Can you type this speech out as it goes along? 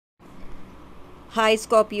Hi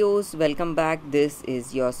Scorpios, welcome back. This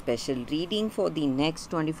is your special reading for the next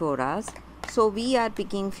 24 hours. So we are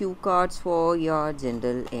picking few cards for your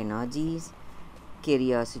general energies,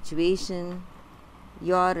 career situation,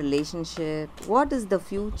 your relationship, what is the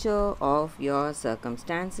future of your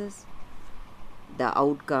circumstances, the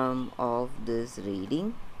outcome of this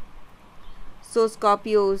reading. So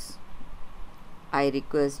Scorpios, I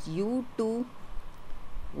request you to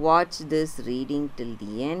watch this reading till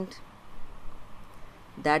the end.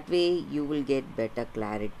 That way you will get better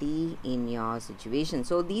clarity in your situation.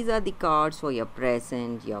 So these are the cards for your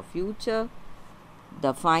present, your future.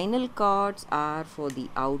 The final cards are for the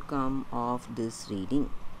outcome of this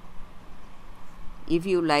reading. If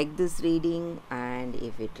you like this reading and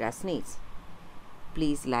if it resonates,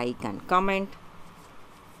 please like and comment.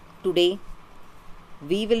 Today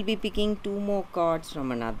we will be picking 2 more cards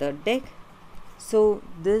from another deck. So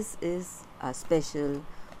this is a special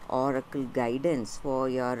oracle guidance for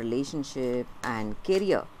your relationship and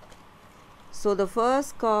career. So the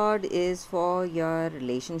first card is for your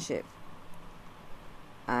relationship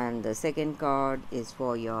and the second card is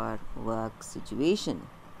for your work situation.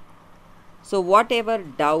 So whatever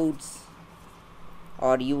doubts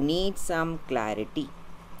or you need some clarity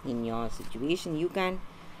in your situation, you can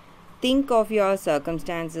think of your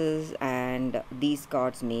circumstances and these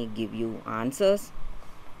cards may give you answers.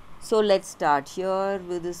 So let's start here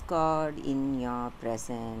with this card in your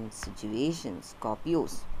present situation,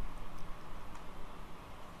 Scorpios.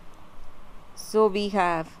 So we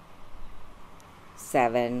have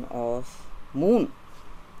 7 of Moon.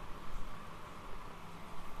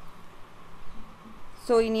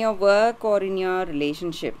 So in your work or in your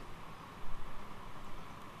relationship,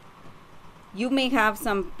 you may have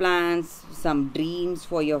some plans, some dreams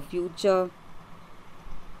for your future,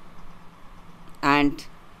 and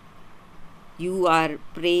you are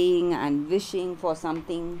praying and wishing for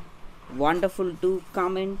something wonderful to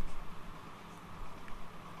come in,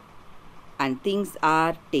 and things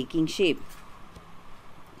are taking shape.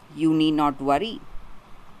 You need not worry,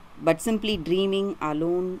 but simply dreaming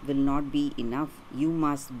alone will not be enough. You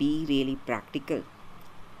must be really practical.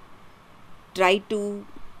 Try to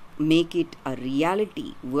make it a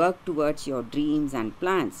reality. Work towards your dreams and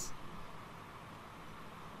plans.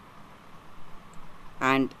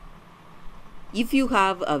 And if you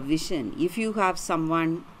have a vision, if you have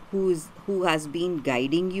someone who has been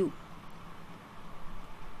guiding you,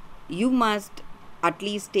 you must at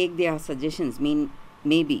least take their suggestions.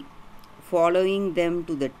 Maybe following them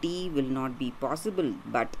to the T will not be possible,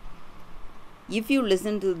 but if you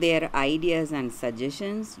listen to their ideas and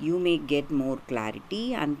suggestions, you may get more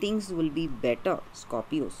clarity and things will be better,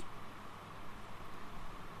 Scorpios.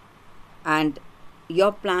 And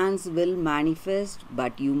your plans will manifest,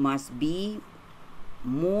 but you must be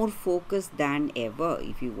more focused than ever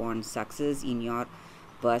if you want success in your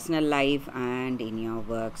personal life and in your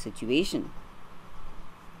work situation.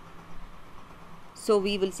 So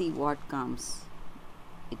we will see what comes.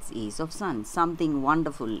 It's Ace of Sun. Something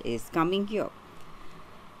wonderful is coming here.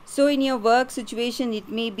 So in your work situation, it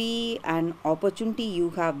may be an opportunity you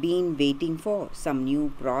have been waiting for, some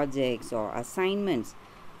new projects or assignments,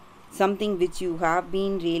 something which you have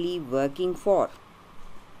been really working for.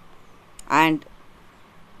 And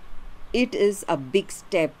it is a big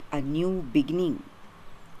step, a new beginning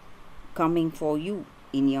coming for you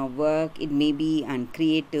in your work. It may be a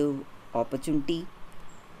creative opportunity,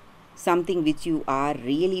 something which you are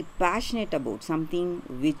really passionate about, something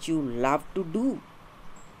which you love to do.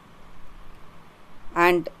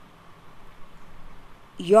 And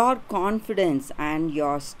your confidence and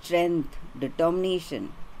your strength,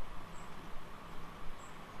 determination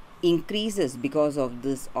increases because of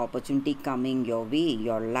this opportunity coming your way.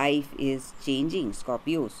 Your life is changing,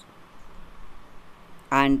 Scorpios,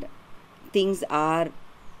 and things are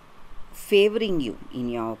favoring you in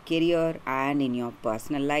your career and in your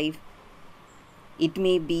personal life. It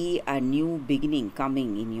may be a new beginning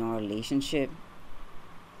coming in your relationship.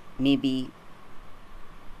 Maybe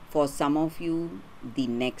for some of you, the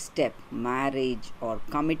next step, marriage or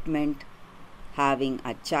commitment, having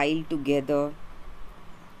a child together.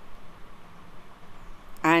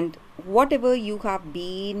 And whatever you have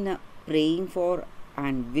been praying for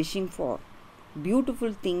and wishing for,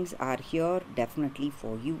 beautiful things are here definitely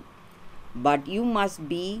for you. But you must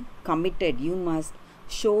be committed. You must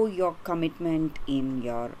show your commitment in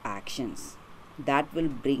your actions. That will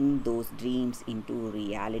bring those dreams into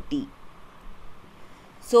reality.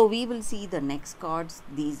 So we will see the next cards.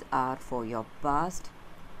 These are for your past.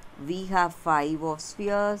 We have 5 of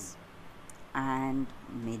Spheres and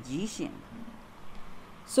Magician.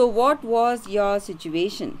 So what was your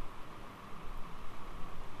situation?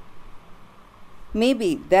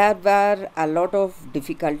 Maybe there were a lot of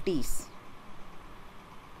difficulties,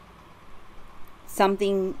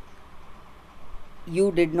 something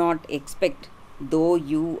you did not expect, though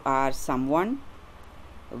you are someone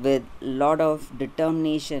with lot of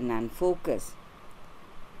determination and focus.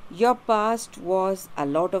 Your past was a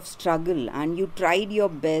lot of struggle and you tried your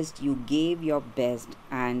best, you gave your best,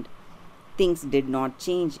 and things did not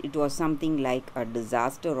change. It was something like a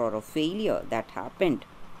disaster or a failure that happened.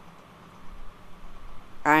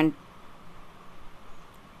 And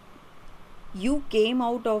you came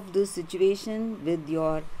out of this situation with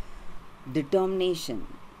your determination,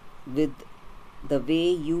 with the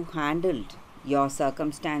way you handled your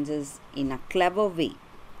circumstances in a clever way,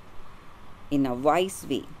 in a wise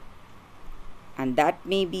way. And that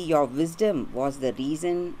maybe your wisdom was the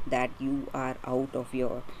reason that you are out of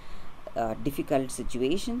your difficult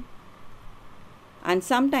situation. And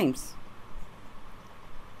sometimes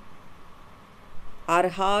our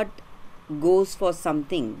heart goes for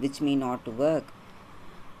something which may not work,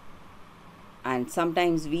 and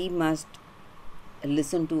sometimes we must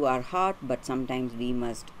listen to our heart, but sometimes we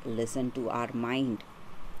must listen to our mind,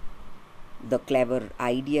 the clever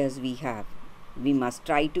ideas we have. We must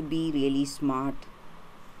try to be really smart,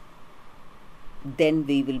 then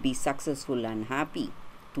we will be successful and happy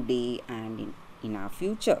today and in our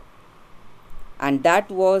future. And that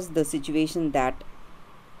was the situation that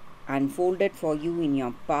unfolded for you in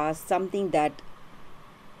your past, something that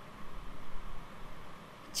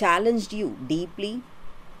challenged you deeply,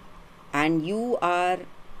 and you are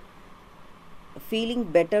feeling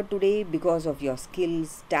better today because of your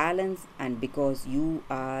skills, talents, and because you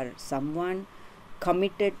are someone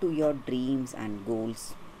committed to your dreams and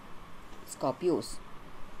goals. Scorpios.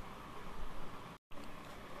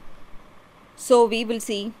 So we will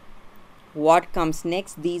see what comes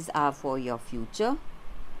next. These are for your future.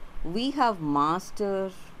 We have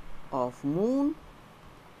Master of Moon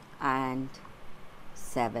and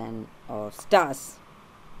 7 of Stars.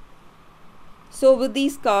 So with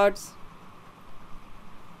these cards,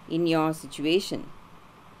 in your situation,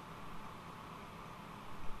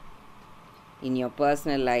 in your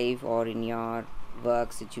personal life or in your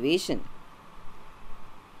work situation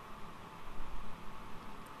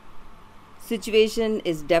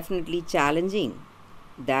is definitely challenging.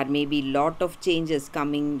 There may be lot of changes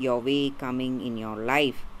coming your way, coming in your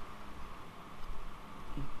life,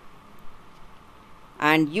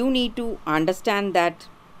 and you need to understand that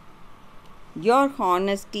your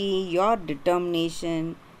honesty, your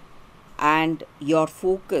determination, and your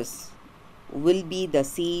focus will be the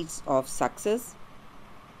seeds of success.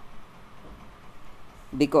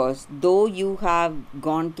 Because though you have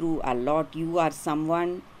gone through a lot, you are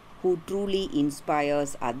someone who truly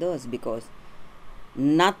inspires others, because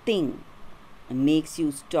nothing makes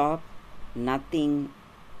you stop, nothing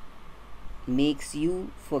makes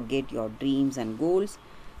you forget your dreams and goals.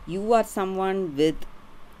 You are someone with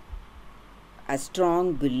a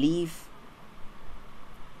strong belief,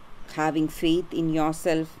 having faith in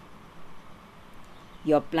yourself.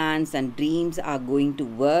 Your plans and dreams are going to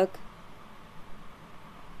work.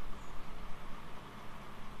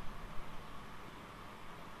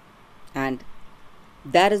 And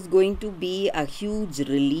there is going to be a huge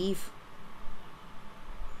relief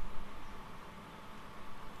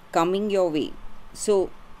coming your way. So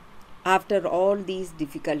after all these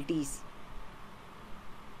difficulties,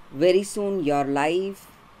 very soon your life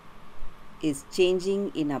is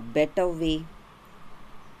changing in a better way,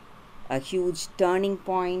 a huge turning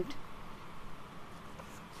point,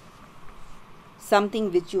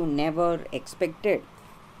 something which you never expected.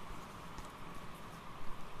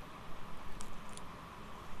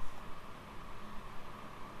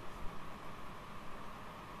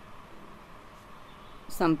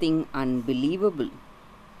 Something unbelievable.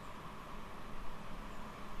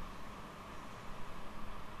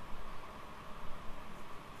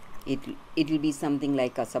 It will be something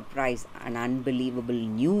like a surprise, an unbelievable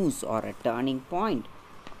news, or a turning point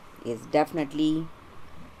is definitely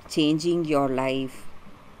changing your life,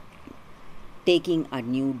 taking a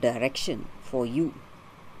new direction for you.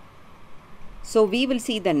 So we will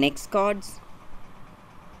see the next cards.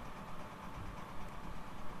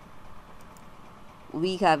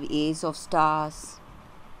 We have Ace of Stars,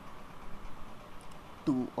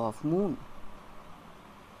 2 of Moon.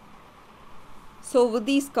 So with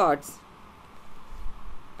these cards,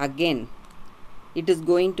 again, it is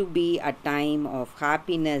going to be a time of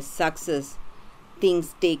happiness, success,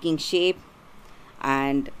 things taking shape,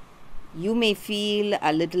 and you may feel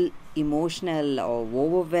a little emotional or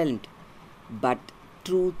overwhelmed, but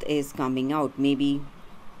truth is coming out. Maybe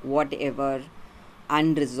whatever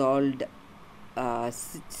unresolved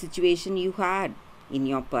situation you had in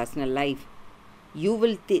your personal life. You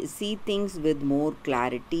will see things with more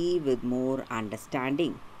clarity, with more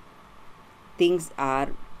understanding. Things are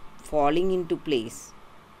falling into place,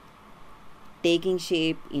 taking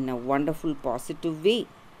shape in a wonderful, positive way.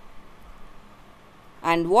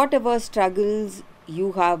 And whatever struggles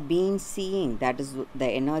you have been seeing, that is the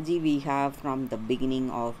energy we have from the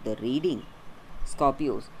beginning of the reading,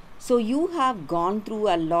 Scorpios. So you have gone through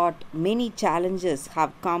a lot, many challenges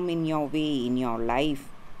have come in your way in your life.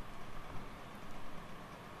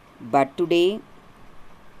 But today,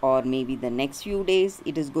 or maybe the next few days,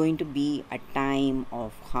 it is going to be a time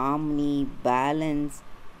of harmony, balance,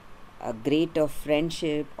 a greater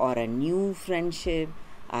friendship or a new friendship,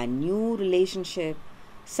 a new relationship,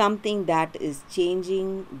 something that is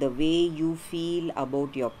changing the way you feel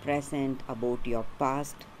about your present, about your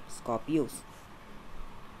past, Scorpios.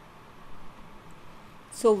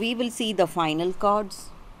 So we will see the final cards.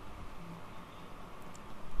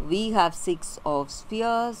 We have 6 of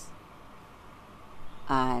spheres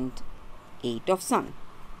and 8 of sun.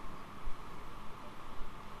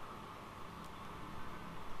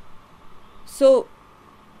 So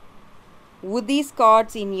with these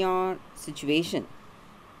cards in your situation,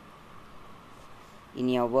 in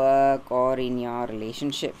your work or in your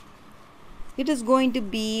relationship, it is going to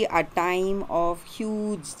be a time of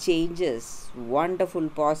huge changes, wonderful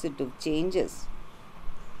positive changes.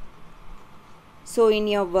 So in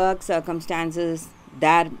your work circumstances,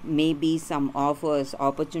 there may be some offers,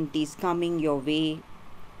 opportunities coming your way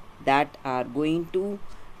that are going to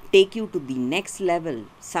take you to the next level,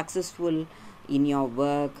 successful in your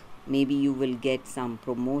work. Maybe you will get some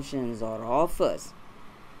promotions or offers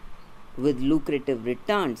with lucrative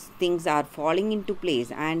returns. Things are falling into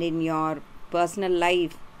place, and in your personal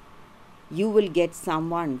life, you will get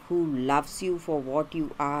someone who loves you for what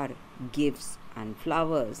you are, gifts and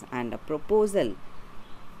flowers and a proposal.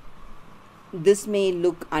 This may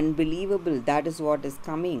look unbelievable. That is what is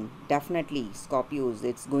coming. Definitely, Scorpios,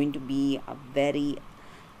 it's going to be a very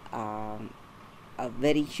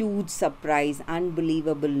huge surprise,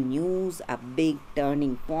 unbelievable news, a big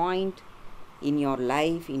turning point in your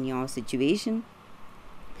life, in your situation.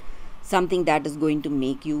 Something that is going to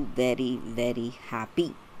make you very, very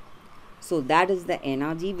happy. So that is the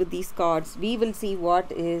energy with these cards. We will see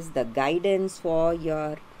what is the guidance for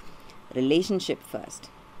your relationship first.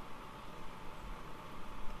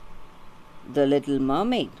 The Little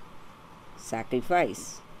Mermaid,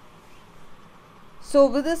 sacrifice. So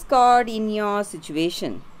with this card in your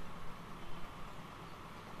situation,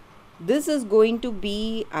 this is going to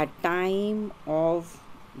be a time of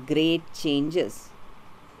great changes.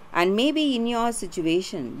 And maybe in your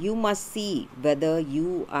situation, you must see whether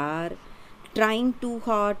you are trying too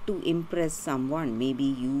hard to impress someone. Maybe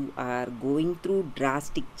you are going through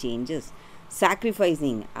drastic changes,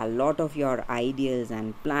 sacrificing a lot of your ideas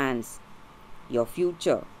and plans, your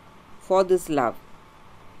future, for this love.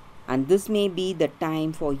 And this may be the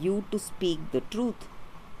time for you to speak the truth.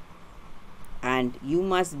 And you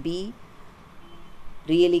must be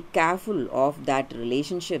really careful of that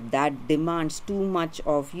relationship that demands too much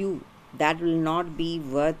of you. That will not be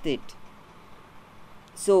worth it.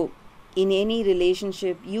 So in any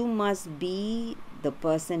relationship, you must be the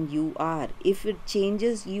person you are. If it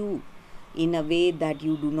changes you in a way that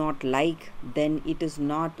you do not like, then it is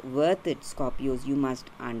not worth it, Scorpios. You must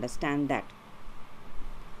understand that.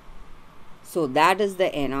 So that is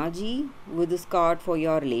the energy with this card for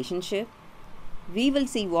your relationship. We will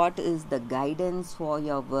see what is the guidance for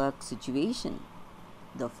your work situation.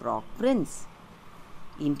 The Frog Prince,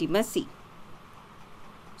 intimacy.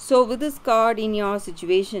 So with this card in your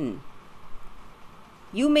situation,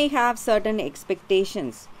 you may have certain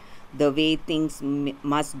expectations, the way things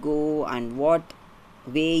must go and what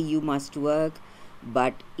way you must work.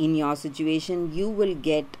 But in your situation, you will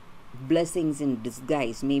get blessings in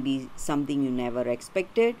disguise. Maybe something you never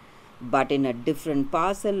expected, but in a different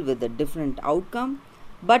parcel with a different outcome.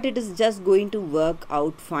 But it is just going to work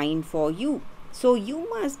out fine for you. So you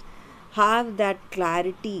must have that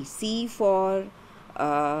clarity. See for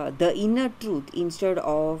the inner truth instead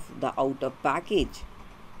of the outer package.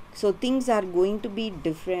 So things are going to be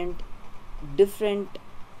different. Different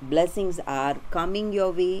blessings are coming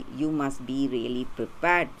your way. You must be really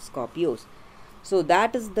prepared, Scorpios. So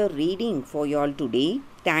that is the reading for you all today.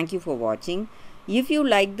 Thank you for watching. If you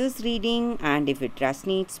like this reading and if it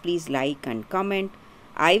resonates, please like and comment.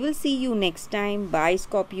 I will see you next time. Bye,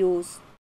 Scorpios.